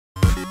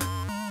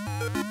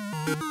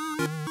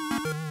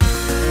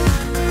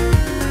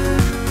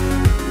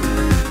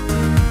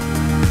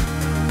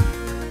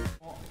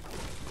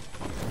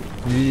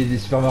Lui il est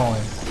super marrant, ouais.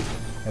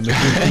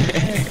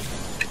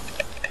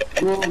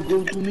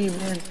 Go to me,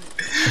 man.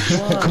 Go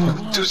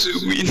to the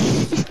win.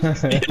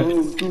 Go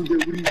to the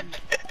win.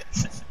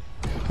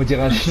 On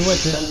dirait un chinois,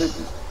 tu sais.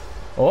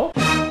 Oh.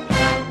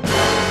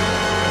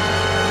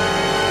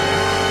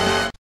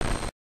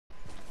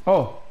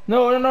 Oh.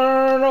 No, no, no,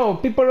 no, no, no.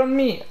 People on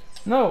me.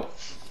 No.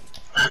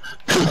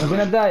 I'm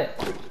gonna die.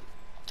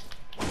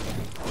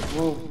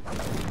 Whoa.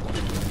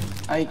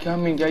 I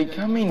coming.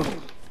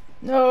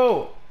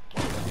 No.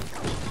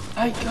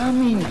 I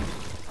coming.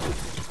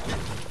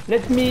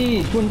 Let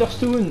me to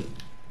understand.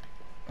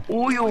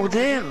 Oh, you're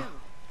there.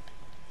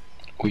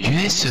 Oh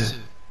yes.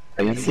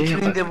 I am C'est une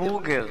there. des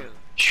burgers.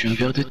 Je suis un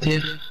ver de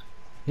terre.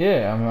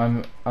 Yeah,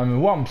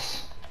 I'm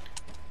Worms.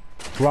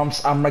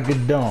 Worms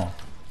Armageddon.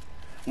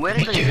 Where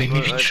Mec, is mais the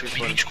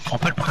mec, je comprends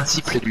pas le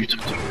principe là du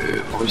truc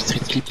de enregistrer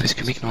le clip parce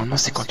que mec normalement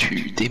c'est quand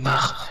tu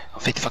démarres en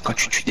fait, enfin quand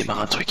tu démarres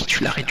un truc et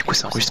tu l'arrêtes du coup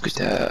ça enregistre que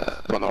t'as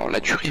pendant la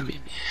durée mais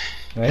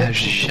Ouais. là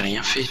j'ai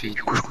rien fait mais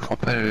du coup je comprends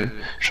pas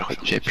genre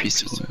j'ai appuyé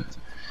sur j'ai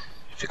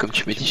fait comme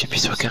tu m'as dit j'ai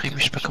appuyé sur carré mais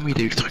je sais pas comment il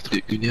a eu le truc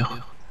de 1 heure.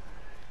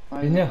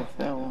 Une heure.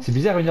 C'est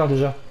bizarre 1 heure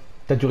déjà.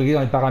 T'as dû régler dans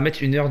les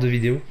paramètres 1 heure de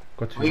vidéo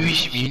quand tu... Oui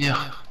j'ai mis 1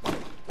 heure.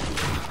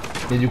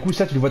 Et du coup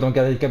ça tu le vois dans le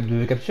carré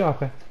de capture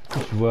après.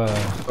 Tu vois...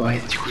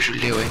 Ouais du coup je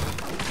l'ai ouais.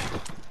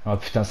 Oh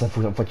putain ça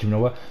faut que tu me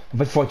l'envoies. En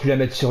fait faudrait que tu la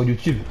mettes sur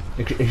YouTube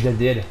et que je la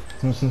DL.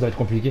 Sinon ça va être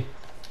compliqué.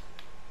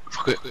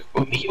 Faut que...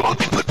 Oh mais oh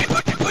people.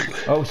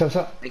 Oh ça.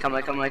 Come on,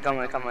 I'm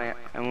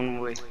on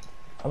the way.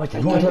 Ah ouais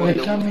t'es loin toi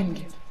mec.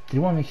 Coming. T'es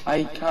loin mec.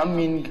 I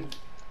coming.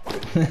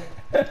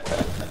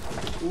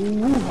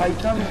 Ooh, I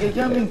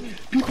coming.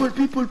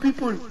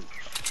 People.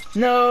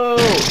 No.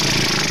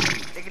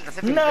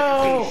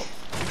 No.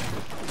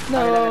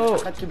 No.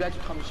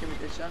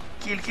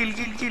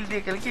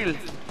 Kill.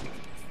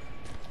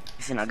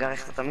 C'est une gare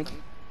echt tamit.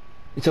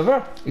 It's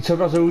over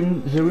the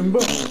rainbow.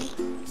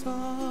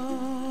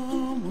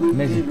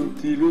 Amazing.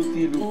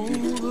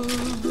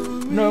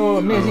 No,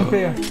 amazing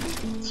player.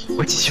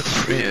 What is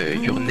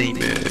your name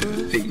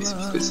Face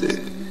because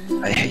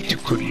I hate to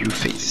call you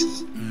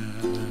Face.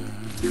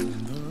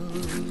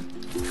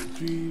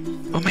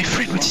 Oh my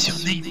friend, what is your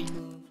name?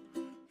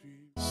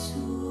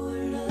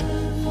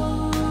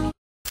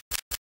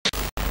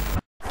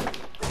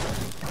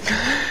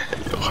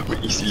 Alors,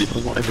 il est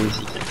vraiment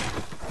amazing.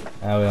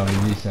 Ah ouais,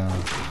 mais lui c'est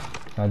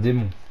un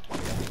démon.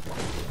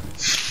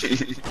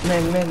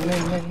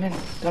 Man,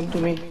 come to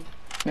me.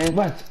 Man.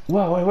 What?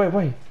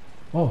 Why?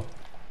 Oh,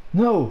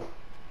 no,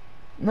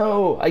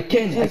 I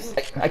can't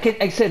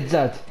accept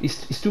that.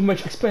 It's too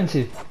much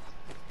expensive.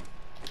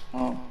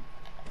 Oh.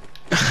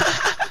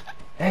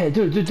 Hey,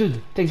 dude,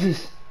 take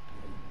this.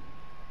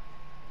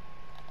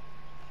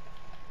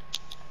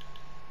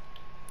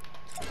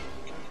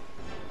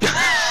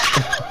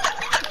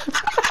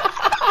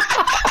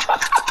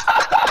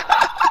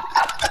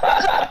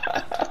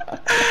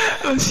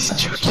 Oh, this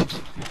joke.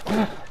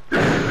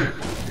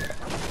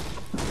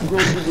 Go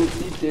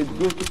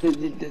to the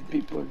tilted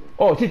people.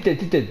 Oh,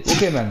 tilted.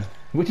 Okay, man.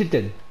 Go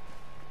tilted.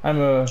 I'm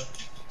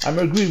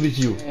agree with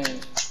you.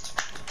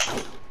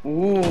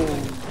 Ooh.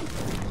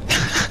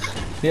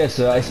 Yes,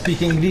 I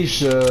speak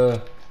English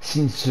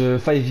since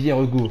 5 years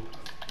ago.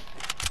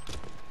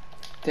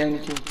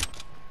 Thank you.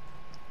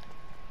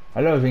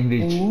 I love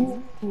English.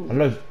 Ooh.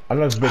 I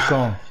love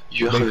bacon.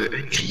 You are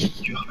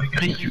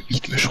hungry, you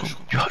eat mushroom,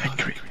 you are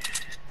hungry.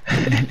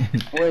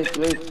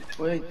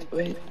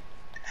 Wait.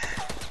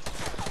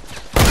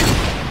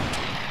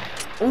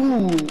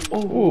 Ooh.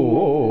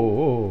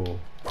 Oh.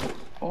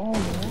 Oh,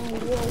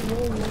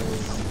 whoa.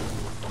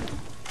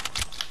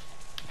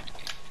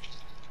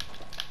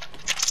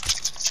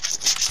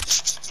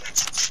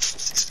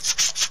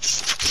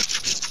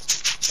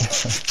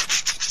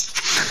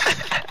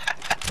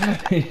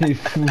 Il est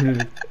fou le...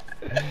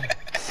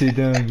 C'est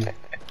dingue.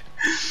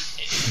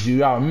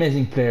 You are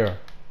amazing player.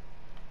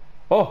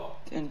 Oh.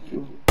 Thank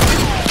you.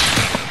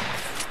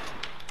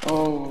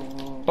 Oh.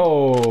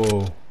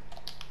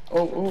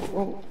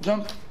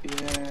 Jump.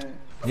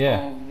 Yeah.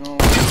 Oh no.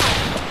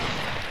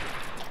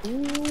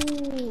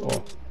 Ooh.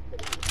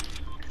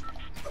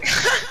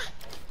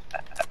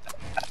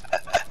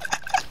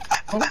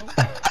 Oh.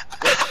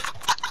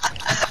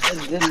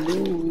 The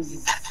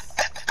lose.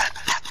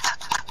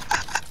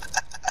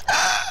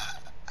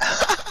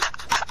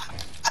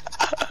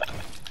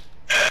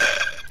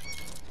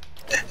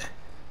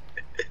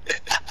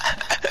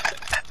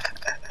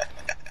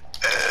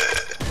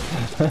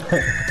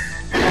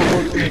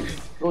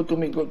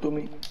 Go to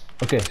me.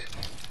 Okay.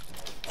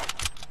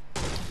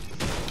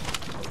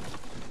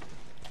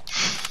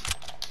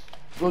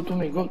 Go to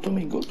me.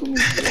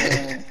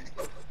 Yeah.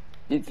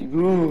 It's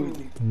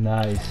good.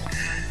 Nice.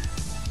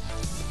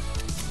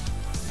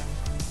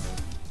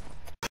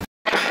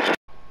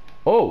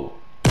 Oh.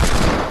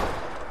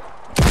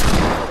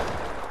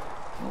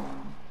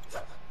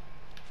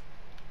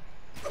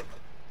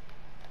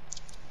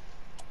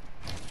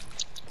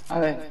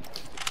 Allez.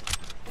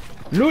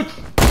 Loot.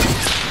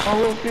 Oh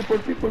ouais, people.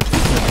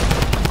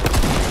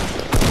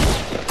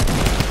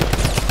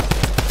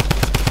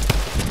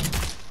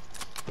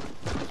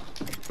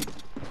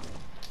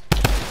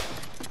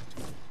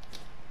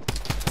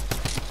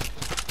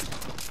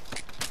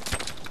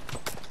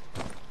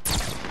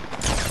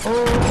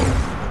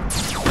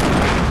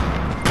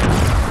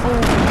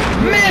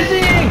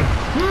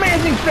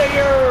 Amazing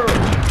player.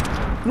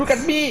 Look at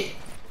me.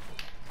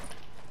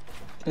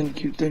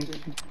 Thank you.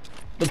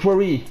 Don't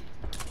worry.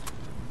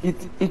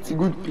 It's a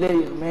good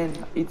player, man.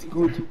 It's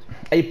good.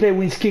 I play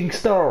with King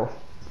Star.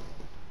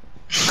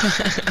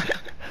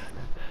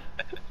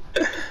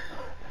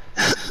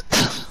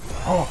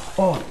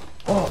 Oh.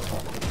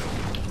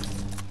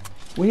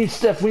 We need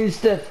stuff.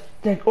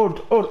 Take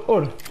hold.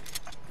 Oh,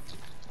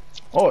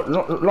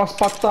 lance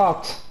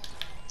patate.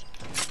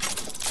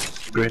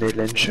 Grenade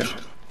launcher.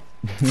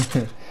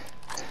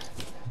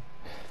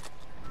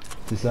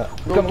 C'est ça.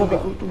 Go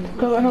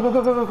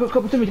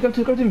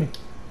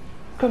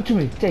Come to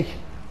me. Take it.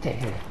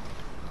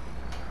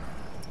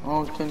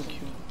 Oh, thank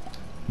you.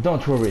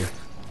 Don't worry.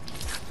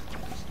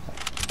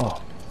 Oh.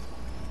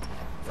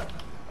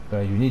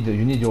 You need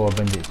your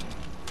bandage.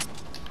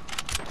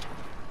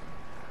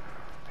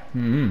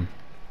 You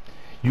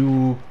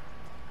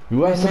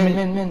have some.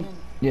 Man.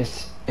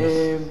 Yes.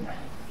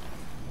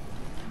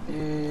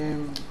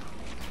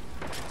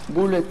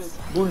 Bullets.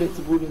 Bullets.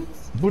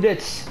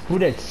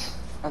 Bullets.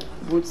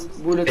 Amo.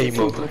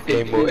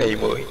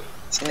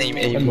 His name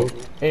Amo.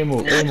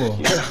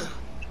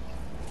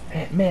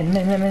 Hey,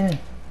 man.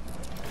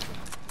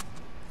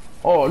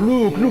 Oh,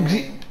 look.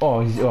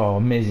 Oh,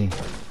 amazing.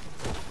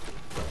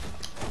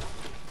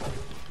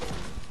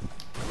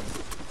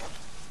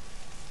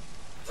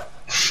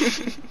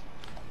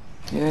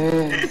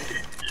 Yeah.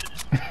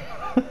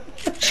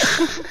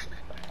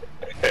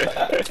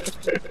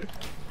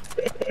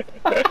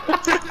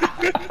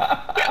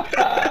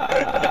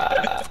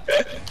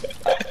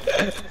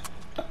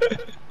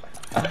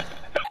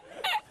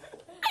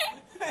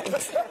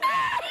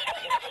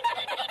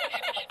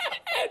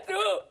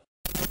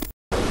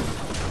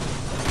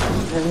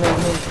 Man.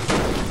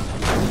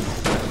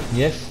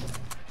 Yes.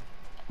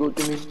 Go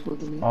to me.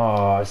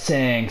 Oh,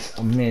 thanks.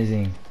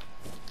 Amazing.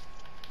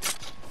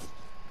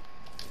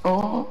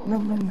 Oh,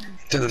 man.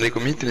 T'as donné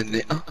combien? T'as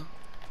donné 1?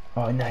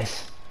 Oh,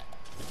 nice.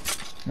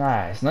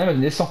 Non, il m'a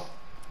donné 100.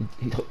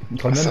 Il te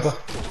rend même pas.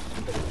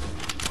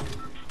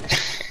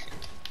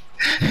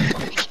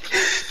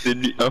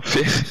 Donne-lui un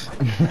fer.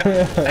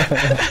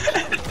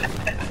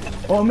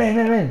 Oh,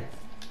 man.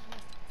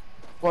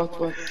 What?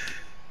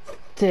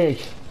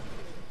 Take.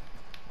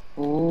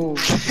 Oh,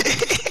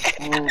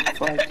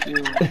 fuck you.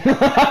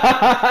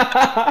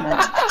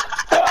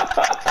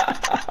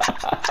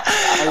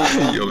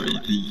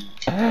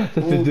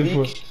 Ça fait 2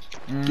 fois.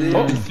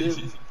 Oh.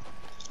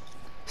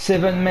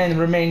 7 men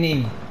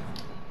remaining.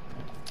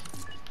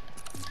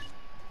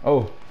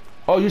 Oh,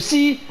 you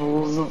see?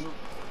 Oh no.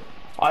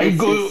 I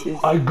Yes,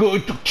 go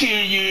to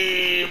kill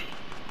you.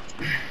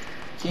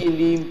 Kill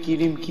him.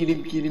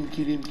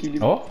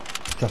 Oh,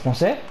 tu as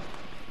français?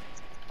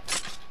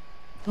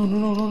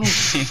 No.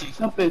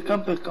 Camper.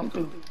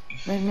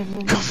 Man.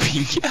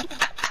 Camping.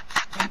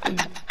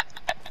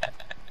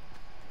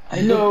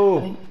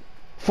 No,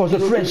 for the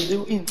French.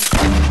 No.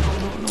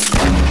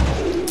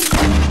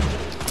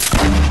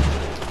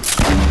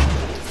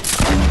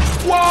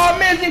 Wow,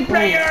 amazing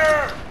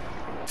player!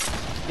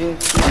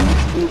 Yes.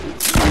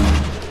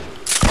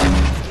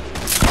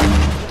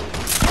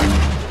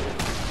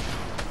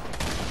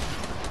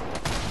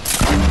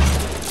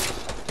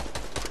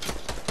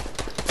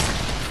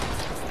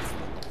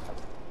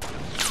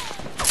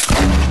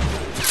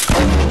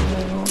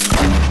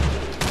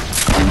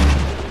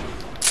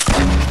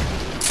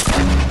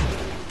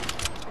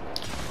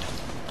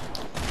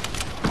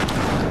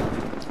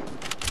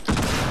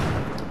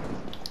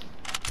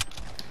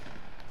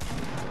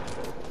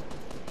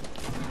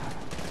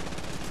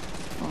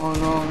 Oh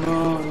no.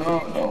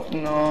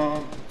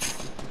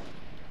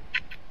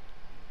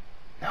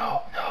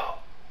 No.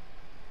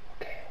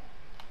 Okay.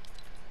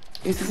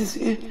 Yes.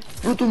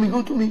 Go to me.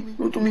 Yes.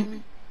 Go to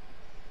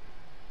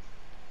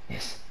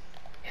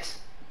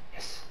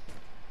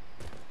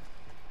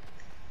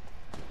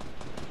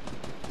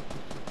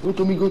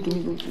me.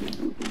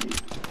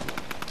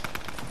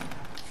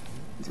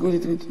 It's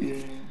good.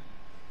 Yeah.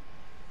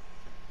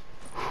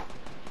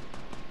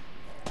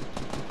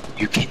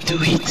 You can do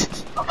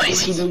it.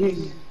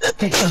 Amazing.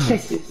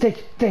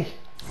 Take.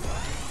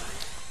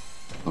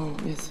 Oh,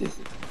 yes.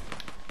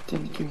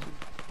 Thank you.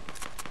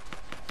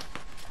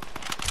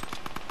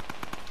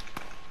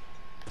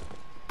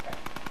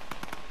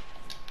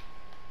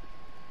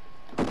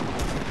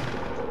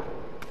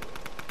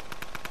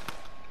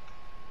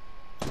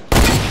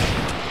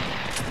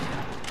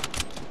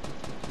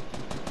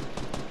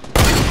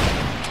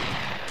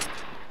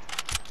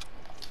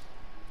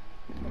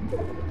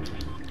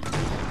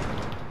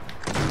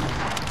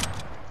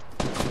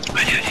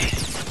 Allez.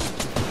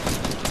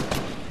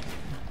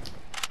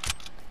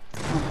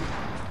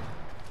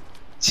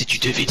 C'est du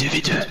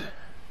 2v2v2.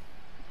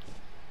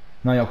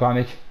 Non, il y a encore un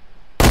mec.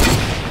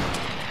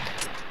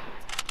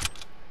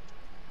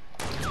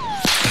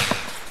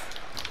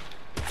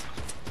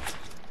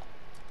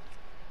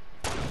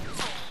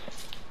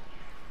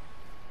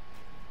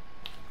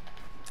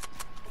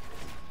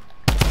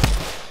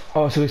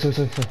 Oh, sorry.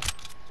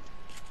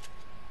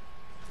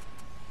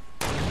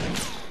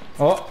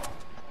 Oh.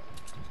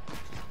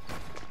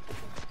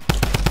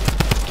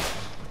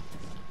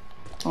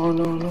 Oh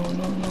non. No.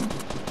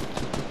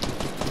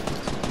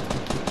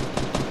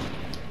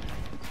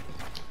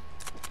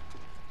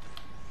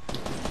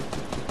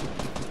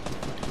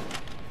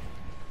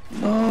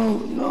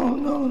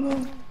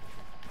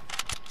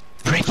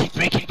 Break it.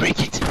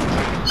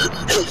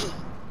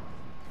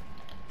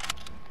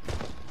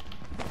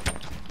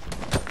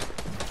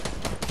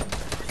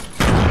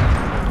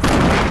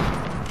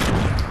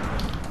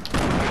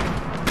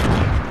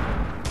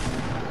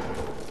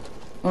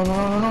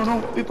 Non,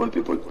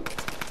 people.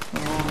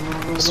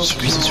 Ils sont sur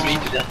lui, il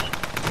est derrière.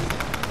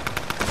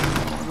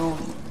 Non.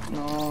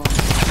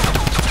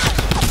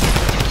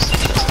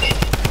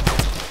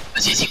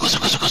 Vas-y,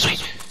 construis.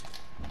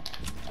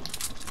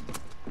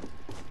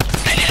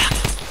 Elle est là.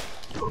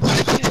 On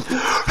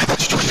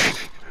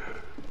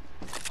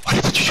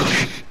l'a pas du tout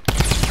vu.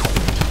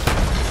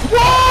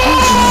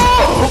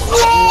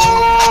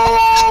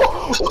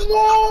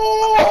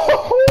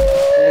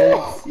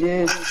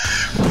 Yes.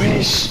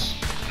 Wesh.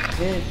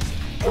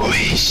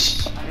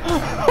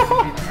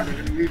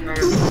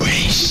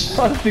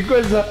 Ah, c'est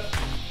quoi ça?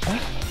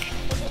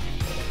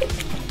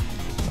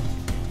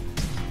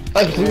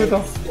 Ah, je suis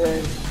content.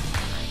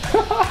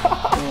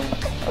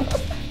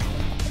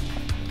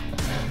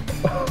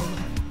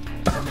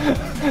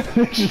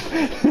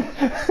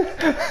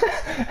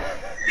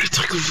 Le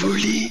truc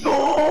volé.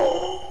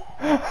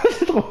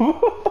 C'est trop beau.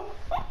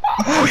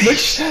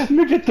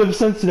 Mec, la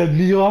Thompson, c'est la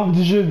meilleure arme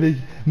du jeu, mec.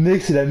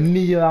 Mec, c'est la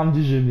meilleure arme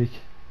du jeu, mec.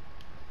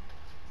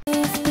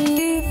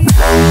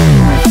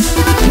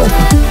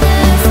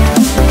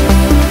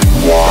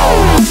 Wow.